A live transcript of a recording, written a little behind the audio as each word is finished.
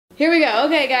Here we go.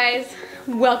 Okay guys,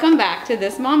 welcome back to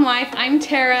This Mom Life. I'm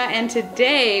Tara, and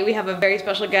today we have a very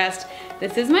special guest.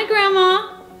 This is my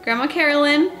Grandma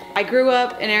Carolyn. I grew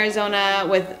up in Arizona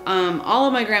with all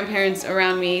of my grandparents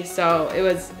around me, so it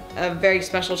was a very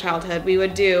special childhood. We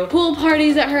would do pool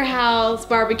parties at her house,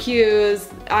 barbecues.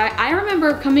 I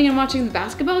remember coming and watching the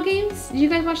basketball games. Did you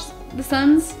guys watch the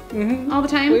Suns all the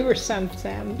time? We were Suns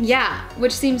fans. Yeah,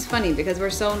 which seems funny because we're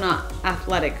so not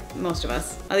athletic, most of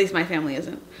us. At least my family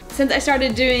isn't. Since I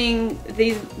started doing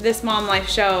this Mom Life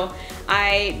show,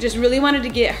 I just really wanted to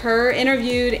get her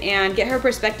interviewed and get her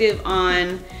perspective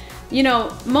on, you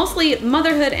know, mostly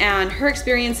motherhood and her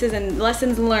experiences and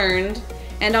lessons learned,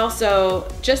 and also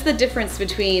just the difference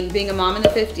between being a mom in the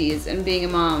 50s and being a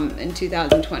mom in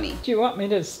 2020. Do you want me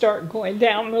to start going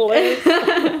down the list?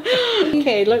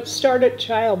 Okay, let's start at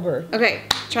childbirth. Okay,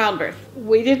 childbirth.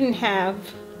 We didn't have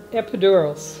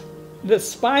epidurals. The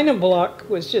spinal block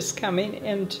was just coming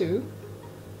into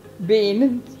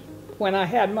being when I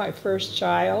had my first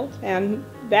child, and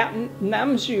that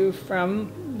numbs you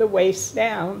from the waist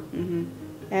down.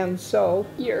 And so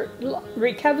your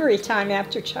recovery time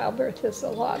after childbirth is a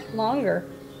lot longer.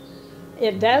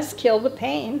 It does kill the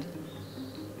pain,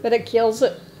 but it kills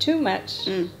it too much.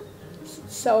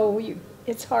 So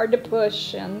it's hard to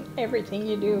push and everything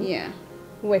you do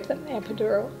with an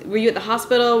epidural. Were you at the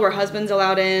hospital? Were husbands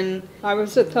allowed in? I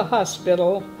was at the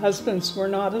hospital. Husbands were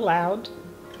not allowed.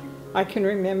 I can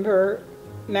remember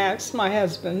Max, my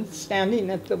husband, standing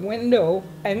at the window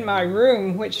in my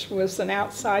room, which was an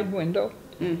outside window,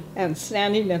 and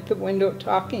standing at the window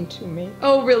talking to me.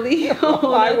 Oh, really?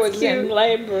 Oh, I was cute. in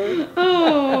labor.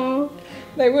 Oh.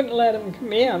 They wouldn't let him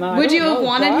come in. Would you have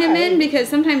wanted him in? Because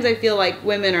sometimes I feel like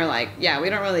women are like, yeah, we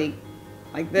don't really,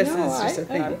 like this is just a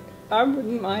thing. I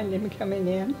wouldn't mind him coming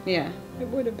in. Yeah. It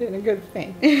would have been a good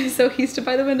thing. So he stood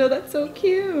by the window. That's so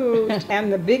cute.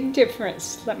 And the big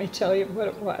difference, let me tell you what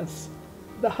it was.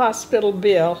 The hospital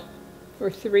bill for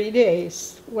 3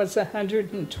 days was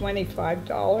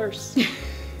 $125.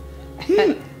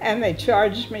 And they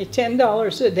charged me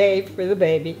 $10 a day for the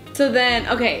baby. So then,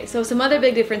 okay, so some other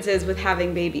big differences with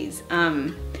having babies.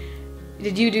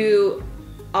 Did you do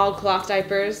all cloth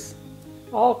diapers?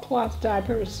 All cloth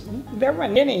diapers. There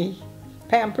weren't any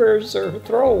Pampers or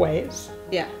throwaways.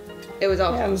 Yeah, it was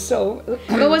all cloth. And so...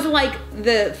 But was it like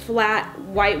the flat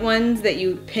white ones that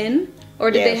you pin?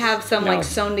 Or did they have some like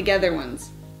sewn together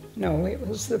ones? No, it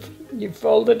was you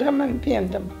folded them and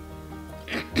pinned them.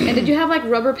 And did you have like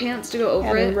rubber pants to go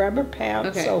over it? And rubber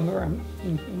pants over them.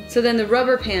 So then the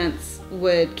rubber pants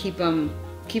would keep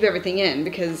everything in,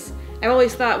 because I've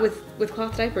always thought with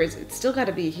cloth diapers, it's still got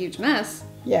to be a huge mess.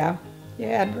 Yeah, you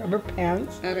had rubber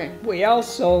pants. Okay. We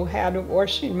also had a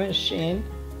washing machine,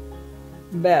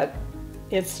 but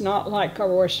it's not like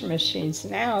our washing machines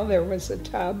now. There was a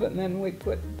tub, and then we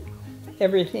put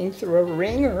everything through a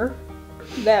wringer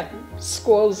that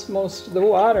squoze most of the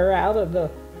water out of the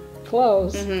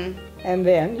clothes, and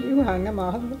then you hung them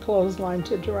on the clothesline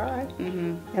to dry.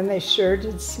 And they sure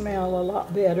did smell a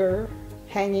lot better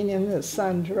hanging in the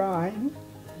sun drying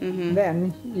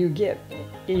than you get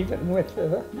even with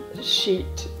the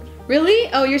sheet. Really?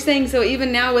 Oh, you're saying so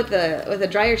even now with a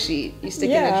dryer sheet, you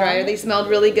stick in the dryer, they smelled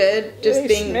really good?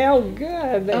 They smelled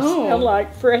good. They smelled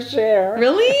like fresh air.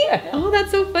 Really? Oh,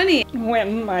 that's so funny.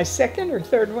 When my second or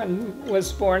third one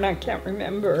was born, I can't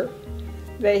remember,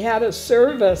 they had a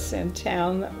service in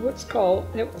town that was called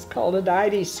a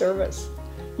diety service.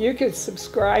 You could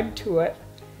subscribe to it,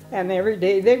 and every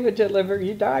day they would deliver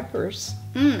you diapers,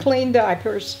 clean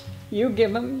diapers. You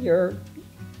give them your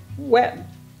wet,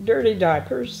 dirty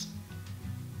diapers,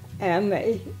 and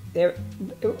it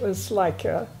was like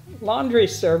a laundry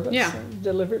service. Yeah, and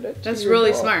delivered it. That's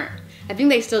really smart. I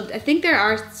think there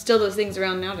are still those things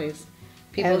around nowadays.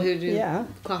 People who do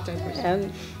cloth diapers.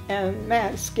 And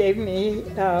Max gave me,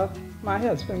 my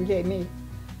husband gave me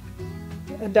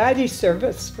a diety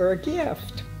service for a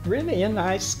gift. Really a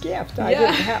nice gift. I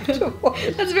didn't have to work.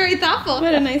 That's very thoughtful.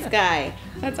 What a nice guy.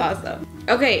 That's awesome.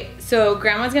 Okay, so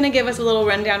Grandma's gonna give us a little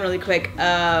rundown really quick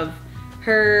of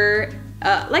her,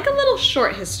 like a little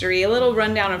short history, a little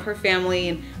rundown of her family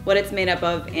and what it's made up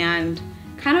of, and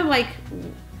kind of like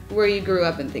where you grew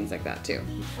up and things like that too.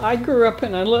 I grew up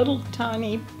in a little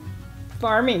tiny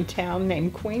farming town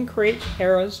named Queen Creek,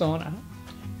 Arizona.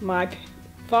 My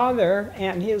father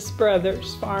and his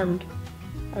brothers farmed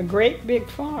a great big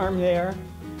farm there,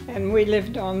 and we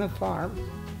lived on the farm.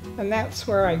 And that's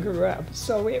where I grew up.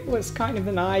 So it was kind of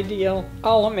an ideal,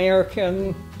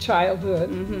 all-American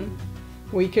childhood.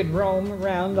 We could roam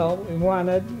around all we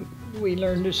wanted. We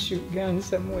learned to shoot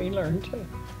guns, and we learned to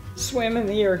swim in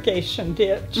the irrigation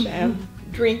ditch and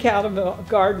drink out of a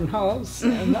garden hose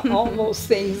and all those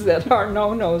things that are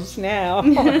no-nos now.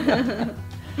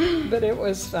 But it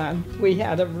was fun. We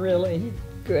had a really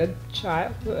good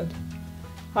childhood.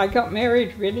 I got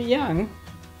married really young.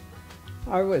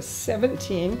 I was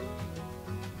 17.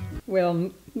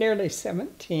 Well, nearly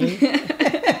 17. In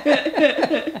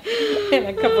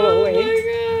a couple of weeks.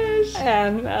 Oh my gosh.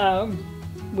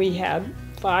 And we had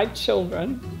 5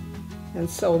 children. And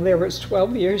so there was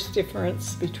 12 years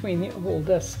difference between the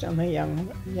oldest and the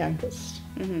youngest.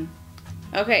 Mm-hmm.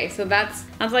 Okay, so that's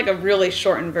like a really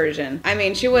shortened version. I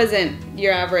mean, she wasn't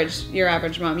your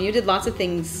average mom. You did lots of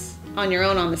things on your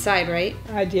own on the side, right?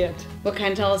 I did. What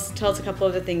kind? Tell us a couple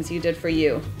of the things you did for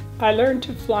you. I learned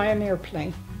to fly an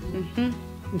airplane. Mm-hmm.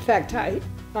 In fact, I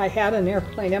had an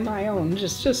airplane of my own,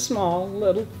 just a small,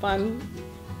 little, fun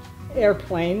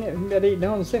airplane. If anybody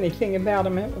knows anything about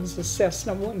them, it was a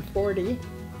Cessna 140.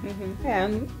 Mm-hmm.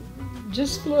 And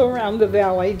just flew around the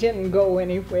valley, didn't go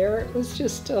anywhere. It was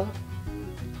just a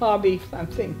hobby, fun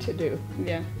thing to do.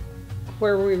 Yeah.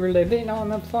 Where we were living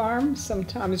on a farm,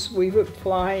 sometimes we would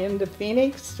fly into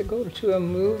Phoenix to go to a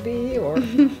movie or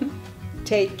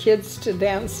take kids to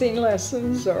dancing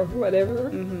lessons or whatever.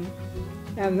 Mm-hmm.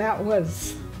 And that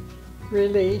was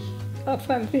really a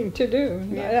fun thing to do,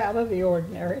 not out of the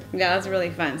ordinary. Yeah, that's really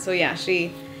fun. So yeah,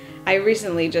 I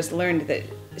recently just learned that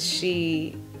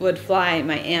she would fly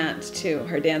my aunt to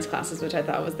her dance classes, which I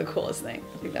thought was the coolest thing.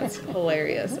 I think that's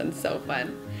hilarious and so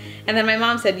fun. And then my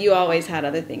mom said you always had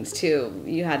other things too.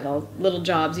 You had little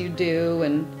jobs you do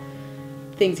and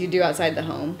things you do outside the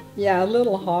home. Yeah,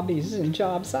 little hobbies and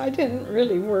jobs. I didn't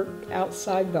really work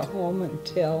outside the home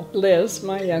until Liz,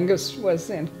 my youngest, was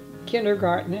in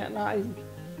kindergarten, and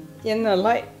in the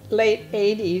late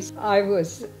 80s, I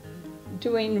was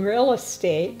doing real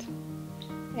estate,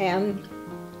 and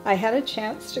I had a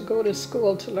chance to go to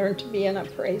school to learn to be an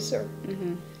appraiser.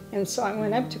 Mm-hmm. And so I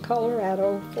went up to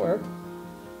Colorado for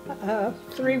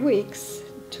 3 weeks,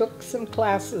 took some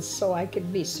classes so I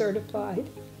could be certified,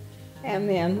 and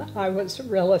then I was a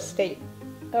real estate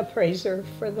appraiser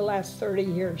for the last 30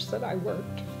 years that I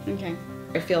worked. Okay.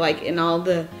 I feel like in all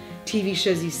the TV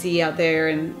shows you see out there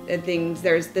and things,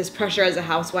 there's this pressure as a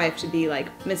housewife to be like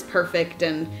Miss Perfect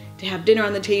and to have dinner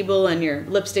on the table and your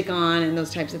lipstick on and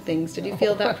those types of things. Did you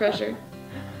feel that pressure?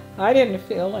 I didn't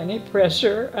feel any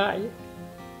pressure.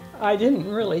 I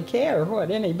didn't really care what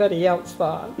anybody else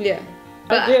thought. Yeah.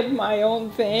 I did my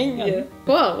own thing. Yeah.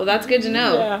 Cool. Well, that's good to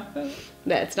know. Yeah.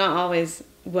 That's not always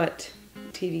what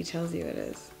TV tells you it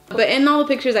is. But in all the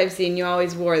pictures I've seen, you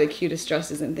always wore the cutest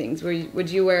dresses and things. Would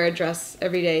you wear a dress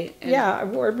every day? Yeah,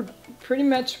 I pretty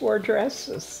much wore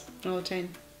dresses. All the time.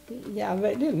 Yeah,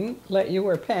 they didn't let you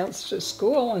wear pants to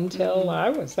school until I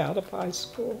was out of high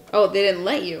school. Oh, they didn't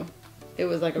let you? It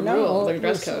was like a rule, it was like a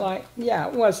dress code. Yeah,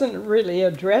 it wasn't really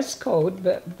a dress code,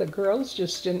 but the girls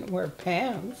just didn't wear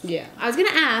pants. Yeah. I was going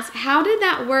to ask, how did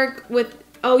that work with,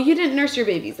 oh, you didn't nurse your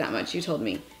babies that much, you told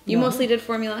me. You mostly did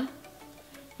formula?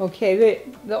 Okay,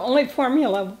 the only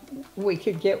formula we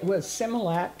could get was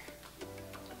Similac,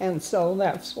 and so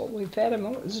that's what we fed them.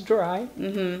 It was dry,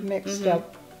 mixed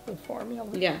up with formula.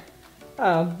 Yeah.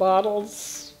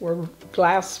 Bottles were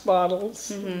glass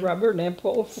bottles, rubber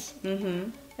nipples,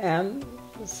 and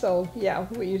so, yeah,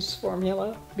 we used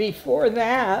formula. Before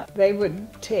that, they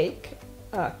would take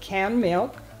canned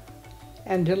milk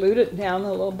and dilute it down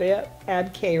a little bit,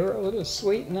 add K-Row to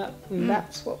sweeten it, and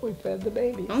that's what we fed the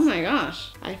babies. Oh my gosh.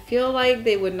 I feel like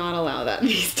they would not allow that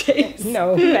these days.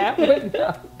 No, that would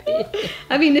not be.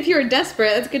 I mean, if you're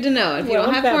desperate, that's good to know. If you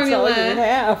don't have formula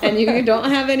and you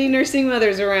don't have any nursing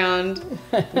mothers around,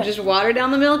 you just water down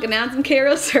the milk and add some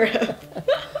K-Row syrup.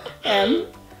 And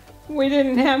we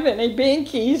didn't have any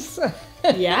binkies.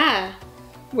 Yeah.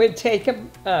 We'd take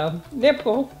a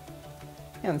nipple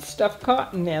and stuff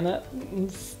cotton in it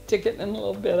and stick it in a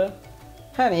little bit of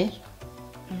honey.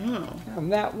 Oh.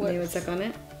 And that was they would suck on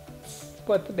it?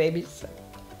 what the babies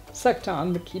sucked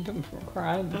on to keep them from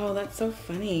crying. Oh, that's so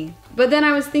funny. But then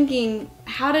I was thinking,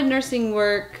 how did nursing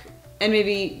work? And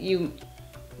maybe you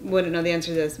wouldn't know the answer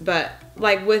to this, but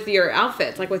like with your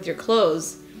outfits, like with your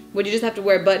clothes, would you just have to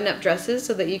wear button-up dresses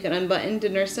so that you can unbutton to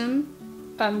nurse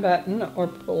them? Unbutton or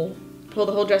pull. Pull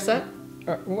the whole dress up?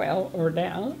 Or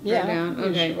down. Yeah, down.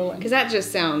 Okay. Because that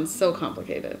just sounds so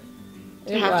complicated.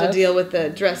 To It have to was. deal with the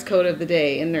dress code of the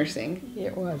day in nursing.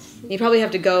 It was. You probably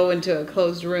have to go into a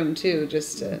closed room too,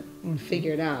 just to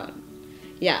figure it out.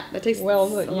 Yeah, that takes a Well,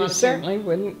 lot you of certainly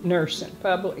wouldn't nurse in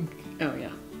public. time. Oh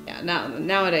yeah, yeah.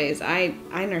 Nowadays, I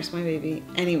nurse my baby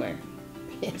anywhere,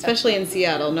 especially in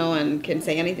Seattle. No one can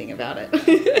say anything about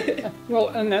it. Well,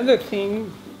 another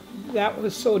thing that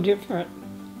was so different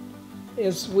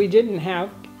is we didn't have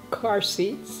car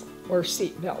seats or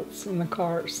seat belts in the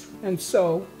cars. And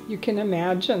so you can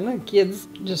imagine the kids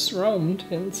just roamed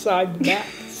inside the back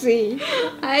seat.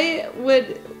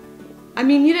 I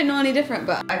mean, you didn't know any different,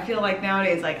 but I feel like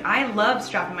nowadays, like, I love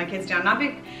strapping my kids down, not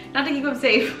to keep them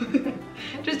safe,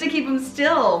 just to keep them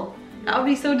still. That would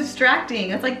be so distracting.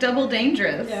 It's like double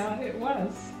dangerous. Yeah, it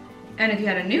was. And if you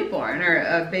had a newborn or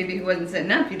a baby who wasn't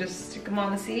sitting up, you just stick them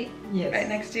on the seat right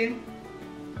next to you.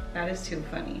 That is too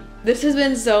funny. This has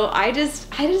been so, I just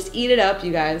eat it up,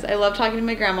 you guys. I love talking to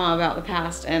my grandma about the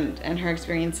past and her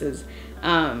experiences.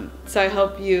 So I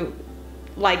hope you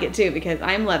like it too, because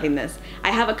I'm loving this.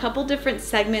 I have a couple different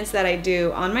segments that I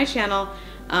do on my channel,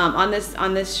 on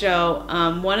this show.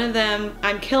 One of them,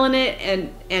 I'm killing it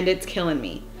and it's killing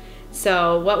me.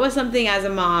 So what was something as a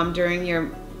mom during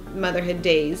your motherhood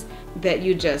days that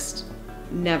you just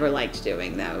never liked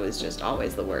doing, that was just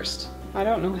always the worst? I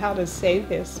don't know how to say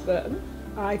this, but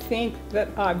I think that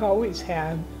I've always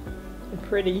had a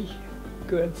pretty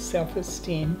good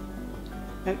self-esteem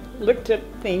and looked at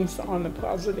things on the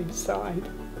positive side.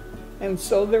 And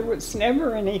so there was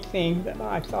never anything that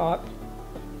I thought,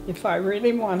 if I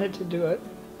really wanted to do it,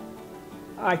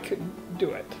 I could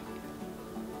do it.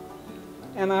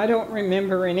 And I don't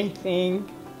remember anything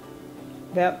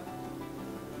that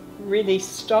really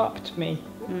stopped me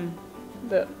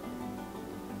that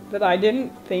I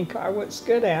didn't think I was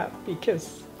good at,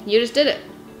 because you just did it.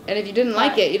 And if you didn't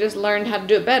like it, you just learned how to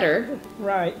do it better.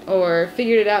 Right. Or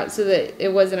figured it out so that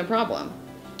it wasn't a problem.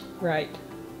 Right.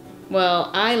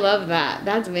 Well, I love that.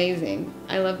 That's amazing.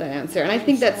 I love that answer. And I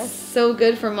think that's so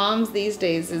good for moms these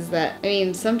days, is that, I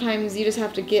mean, sometimes you just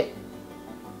have to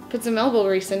put some elbow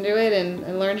grease into it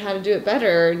and learn how to do it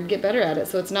better and get better at it,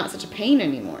 so it's not such a pain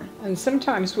anymore. And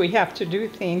sometimes we have to do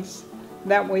things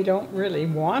that we don't really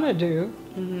want to do,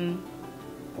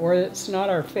 or it's not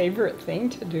our favorite thing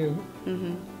to do.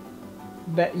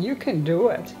 But you can do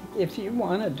it if you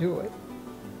want to do it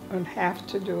and have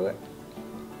to do it.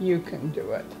 You can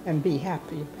do it and be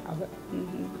happy about it.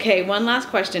 Okay, one last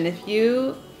question. If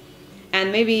you,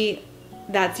 and maybe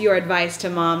that's your advice to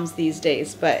moms these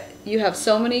days, but you have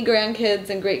so many grandkids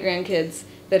and great-grandkids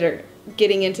that are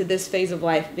getting into this phase of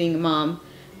life, being a mom.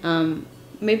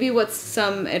 Maybe what's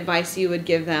some advice you would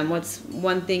give them? What's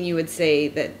one thing you would say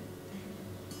that,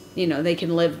 you know, they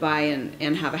can live by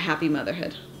and have a happy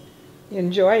motherhood?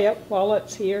 Enjoy it while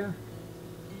it's here.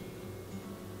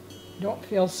 Don't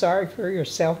feel sorry for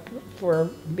yourself for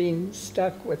being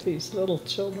stuck with these little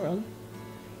children,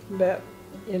 but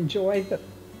enjoy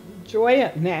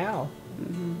it now.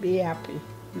 Be happy.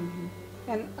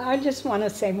 And I just want to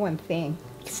say one thing.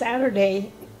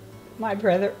 Saturday,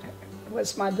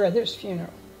 was my brother's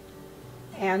funeral,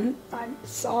 and I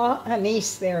saw a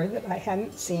niece there that I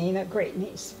hadn't seen, a great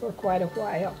niece, for quite a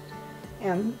while.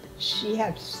 And she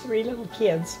had 3 little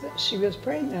kids, but she was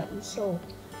pregnant. And so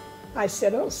I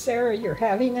said, "Oh, Sarah, you're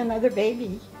having another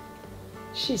baby."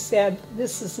 She said,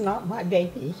 "This is not my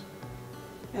baby."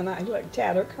 And I looked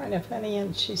at her kind of funny,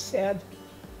 and she said,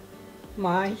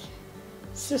 "My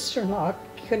sister-in-law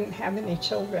couldn't have any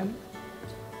children,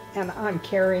 and I'm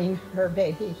carrying her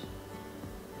baby.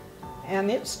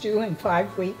 And it's due in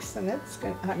 5 weeks, and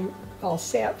I'm all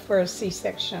set for a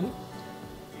C-section,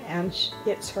 and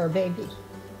it's her baby.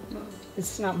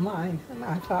 It's not mine." And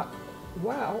I thought,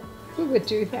 wow, who would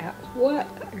do that? What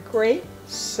a great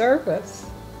service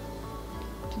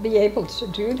to be able to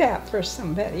do that for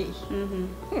somebody.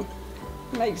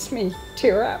 Makes me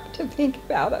tear up to think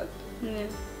about it.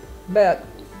 But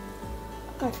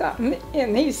I thought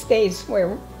in these days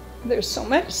where there's so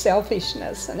much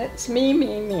selfishness and it's me,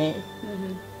 me, me,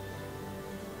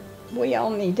 we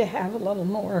all need to have a little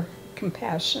more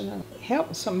compassion and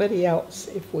help somebody else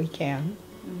if we can,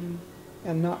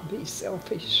 and not be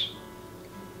selfish.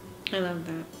 I love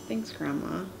that. Thanks,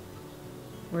 Grandma.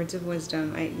 Words of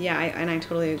wisdom. I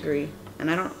totally agree.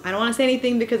 And I don't want to say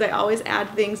anything because I always add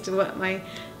things to what my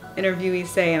interviewees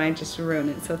say, and I just ruin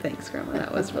it. So thanks, Grandma.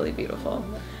 That was really beautiful.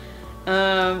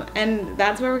 And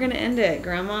that's where we're gonna end it.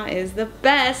 Grandma is the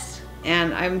best,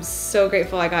 and I'm so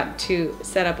grateful I got to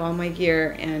set up all my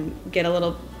gear and get a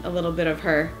little bit of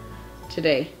her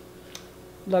today.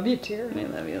 Love you, Tara. I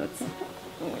love you. Let's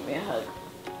give me a hug.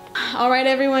 All right,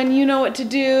 everyone, you know what to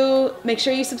do. Make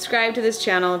sure you subscribe to this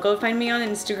channel. Go find me on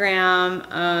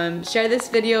Instagram. Share this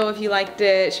video if you liked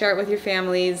it. Share it with your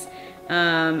families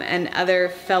and other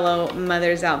fellow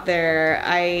mothers out there.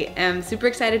 I am super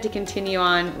excited to continue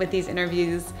on with these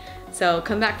interviews. So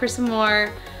come back for some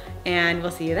more, and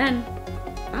we'll see you then.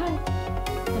 Bye.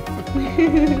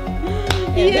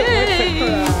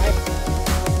 Yay!